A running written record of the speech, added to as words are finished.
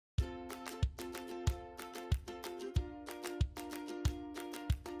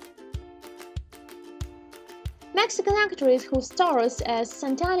Mexican actress who stars as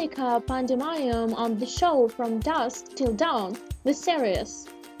Santanica Pandemonium on the show From Dusk Till Dawn, the series.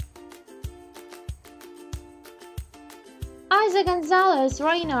 Eiza Gonzalez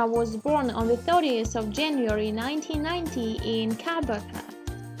Reyna was born on the 30th of January 1990 in Cabaca,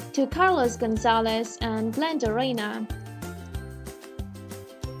 to Carlos Gonzalez and Glenda Reyna.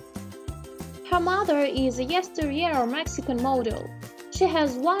 Her mother is a yesteryear Mexican model. She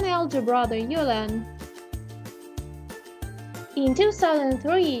has one elder brother, Yulen. In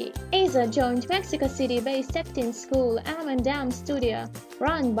 2003, Eiza joined Mexico City-based acting school M&M Studio,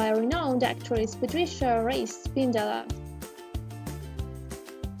 run by renowned actress Patricia Reyes Spindola.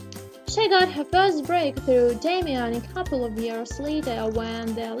 She got her first breakthrough debut a couple of years later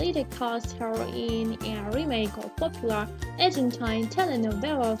when the lead cast her in a remake of popular Argentine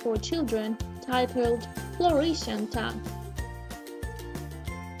telenovela for children titled Floricienta.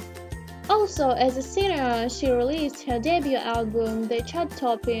 Also, as a singer, she released her debut album, the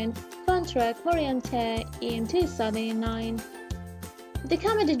chart-topping Contra Corriente, in 2009. The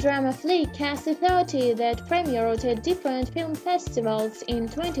comedy-drama flick Cast 30 that premiered at different film festivals in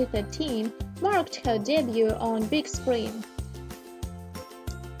 2013 marked her debut on big screen.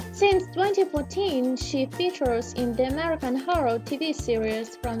 Since 2014, she features in the American horror TV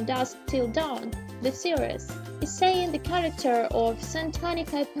series From Dusk Till Dawn. The series is saying the character of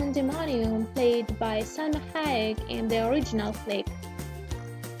Santanica Pandemonium played by Salma Hayek in the original flick.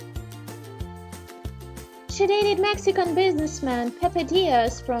 She dated Mexican businessman Pepe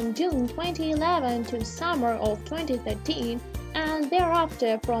Diaz from June 2011 to summer of 2013 and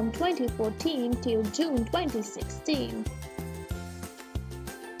thereafter from 2014 till June 2016.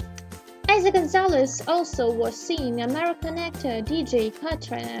 Eiza Gonzalez also was seeing American actor DJ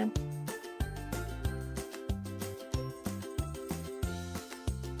Cotrona.